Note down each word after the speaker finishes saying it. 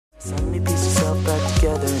Suddenly piece yourself back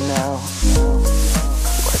together now.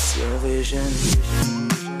 What's your vision?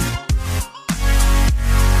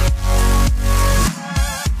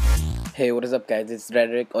 Hey, what is up, guys? It's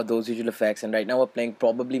Rhetoric or Those Usual Effects, and right now we're playing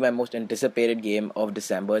probably my most anticipated game of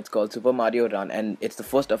December. It's called Super Mario Run, and it's the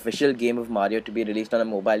first official game of Mario to be released on a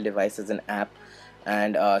mobile device as an app.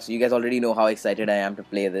 And so you guys already know how excited I am to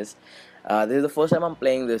play this. This is the first time I'm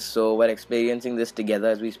playing this, so we're experiencing this together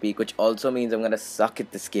as we speak, which also means I'm gonna suck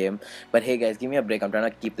at this game. But hey, guys, give me a break. I'm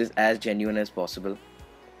trying to keep this as genuine as possible.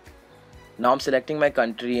 Now I'm selecting my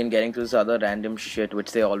country and getting through this other random shit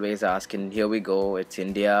which they always ask, and here we go. It's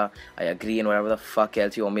India. I agree, and whatever the fuck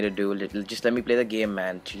else you want me to do, just let me play the game,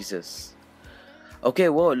 man. Jesus. Okay,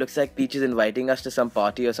 whoa, looks like Peach is inviting us to some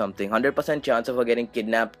party or something. 100% chance of her getting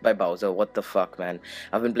kidnapped by Bowser. What the fuck, man.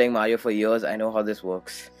 I've been playing Mario for years. I know how this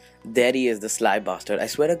works. There he is, the sly bastard. I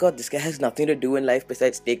swear to God, this guy has nothing to do in life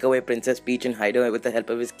besides take away Princess Peach and hide her with the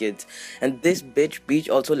help of his kids. And this bitch Peach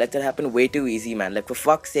also lets it happen way too easy, man. Like, for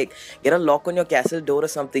fuck's sake, get a lock on your castle door or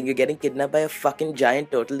something. You're getting kidnapped by a fucking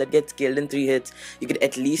giant turtle that gets killed in 3 hits. You could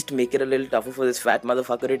at least make it a little tougher for this fat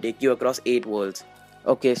motherfucker to take you across 8 worlds.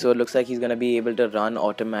 Okay, so it looks like he's gonna be able to run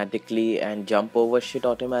automatically and jump over shit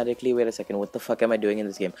automatically. Wait a second, what the fuck am I doing in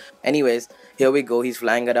this game? Anyways, here we go. He's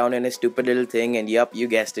flying around in his stupid little thing, and yup, you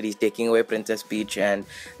guessed it, he's taking away Princess Peach and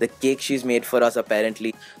the cake she's made for us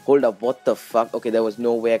apparently. Hold up, what the fuck? Okay, there was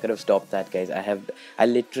no way I could have stopped that, guys. I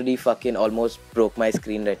literally fucking almost broke my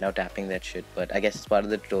screen right now tapping that shit, but I guess it's part of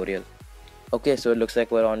the tutorial. Okay, so it looks like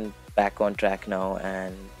we're back on track now,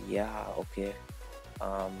 and yeah, okay.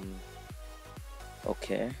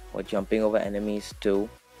 Okay, we're jumping over enemies too,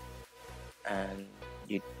 and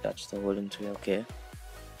you touch the golden tree. Okay,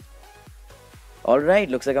 alright,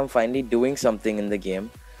 looks like I'm finally doing something in the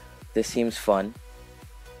game. This seems fun,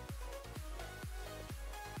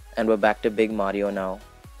 and we're back to Big Mario now.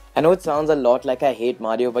 I know it sounds a lot like I hate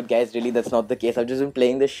Mario, but guys, really that's not the case. I've just been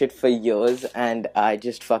playing this shit for years, and I'm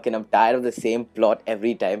tired of the same plot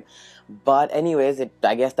every time. But anyways,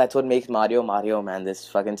 I guess that's what makes Mario Mario, man. This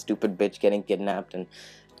fucking stupid bitch getting kidnapped and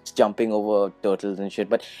jumping over turtles and shit.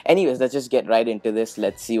 But anyways, let's just get right into this.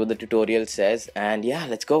 Let's see what the tutorial says, and yeah,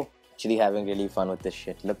 let's go. Actually having really fun with this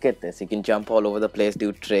shit. Look at this. You can jump all over the place,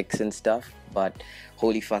 do tricks and stuff, but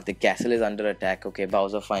holy fuck, the castle is under attack. Okay,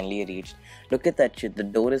 Bowser finally reached. Look at that shit. The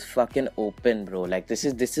door is fucking open, bro. Like, this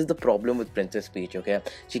is the problem with Princess Peach, okay?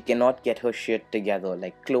 She cannot get her shit together.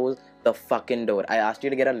 Like, close the fucking door. I asked you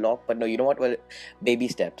to get a lock, but no, you know what? Well, baby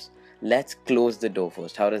steps. Let's close the door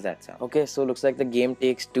first. How does that sound? Okay, so looks like the game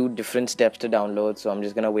takes 2 different steps to download, so I'm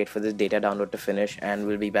just gonna wait for this data download to finish, and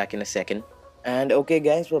we'll be back in a second. And okay,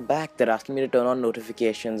 guys, we're back. They're asking me to turn on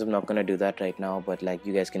notifications. I'm not gonna do that right now, but like,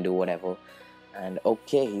 you guys can do whatever. And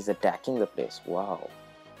okay, he's attacking the place. Wow.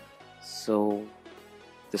 So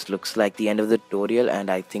this looks like the end of the tutorial,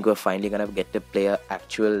 and I think we're finally gonna get to play an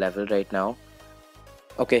actual level right now.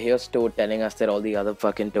 Okay, here's Toad telling us that all the other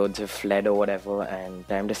fucking Toads have fled or whatever, and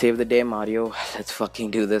time to save the day, Mario. Let's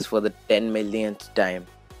fucking do this for the 10 millionth time.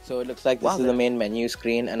 So it looks like this is the main menu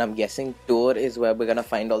screen, and I'm guessing tour is where we're gonna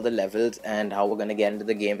find all the levels and how we're gonna get into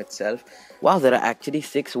the game itself. Wow, there are actually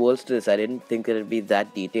 6 worlds to this. I didn't think it'd be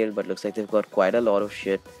that detailed, but looks like they've got quite a lot of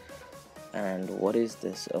shit. And what is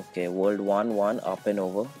this? Okay, world 1 up and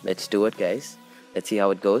over. Let's do it, guys. Let's see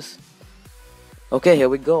how it goes. Okay, here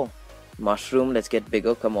we go. Mushroom, let's get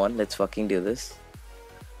bigger. Come on, let's fucking do this.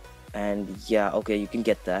 And yeah, okay, you can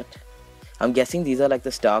get that. I'm guessing these are like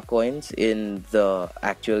the star coins in the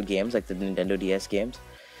actual games, like the Nintendo DS games.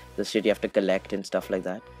 The shit you have to collect and stuff like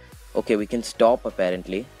that. Okay, we can stop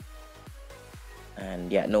apparently.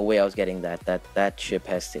 And yeah, no way I was getting that. That ship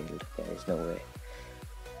has sailed. There's no way.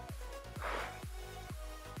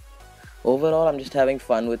 Overall, I'm just having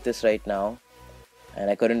fun with this right now. And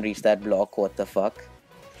I couldn't reach that block. What the fuck?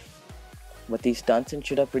 But these stunts and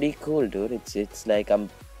shit are pretty cool, dude. It's like I'm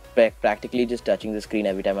practically just touching the screen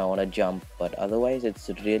every time I want to jump, but otherwise it's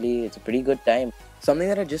a pretty good time. Something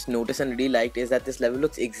that I just noticed and really liked is that this level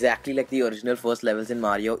looks exactly like the original first levels in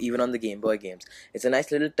Mario, even on the Game Boy games. It's a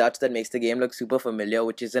nice little touch that makes the game look super familiar,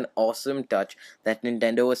 which is an awesome touch that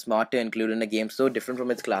Nintendo was smart to include in a game so different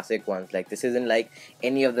from its classic ones. Like, this isn't like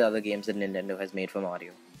any of the other games that Nintendo has made for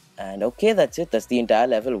Mario. And okay, that's it. That's the entire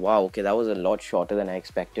level. Wow, okay, that was a lot shorter than I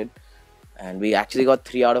expected. And we actually got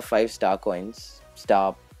 3 out of 5 star coins.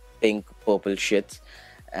 Star pink purple shits,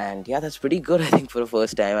 and yeah, that's pretty good, I think, for the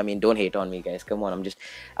first time. I mean, don't hate on me, guys, come on.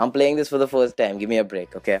 I'm playing this for the first time, give me a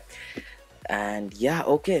break, okay? And yeah,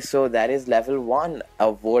 okay, so that is level 1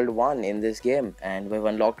 of world 1 in this game, and we've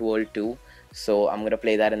unlocked world 2. So I'm gonna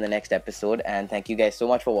play that in the next episode. And thank you guys so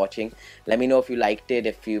much for watching. Let me know if you liked it.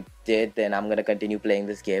 If you did, then I'm gonna continue playing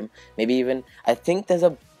this game. Maybe even, I think there's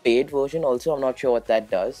a paid version also. I'm not sure what that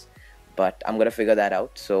does, but I'm gonna figure that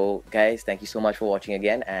out. So guys, thank you so much for watching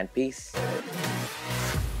again, and peace.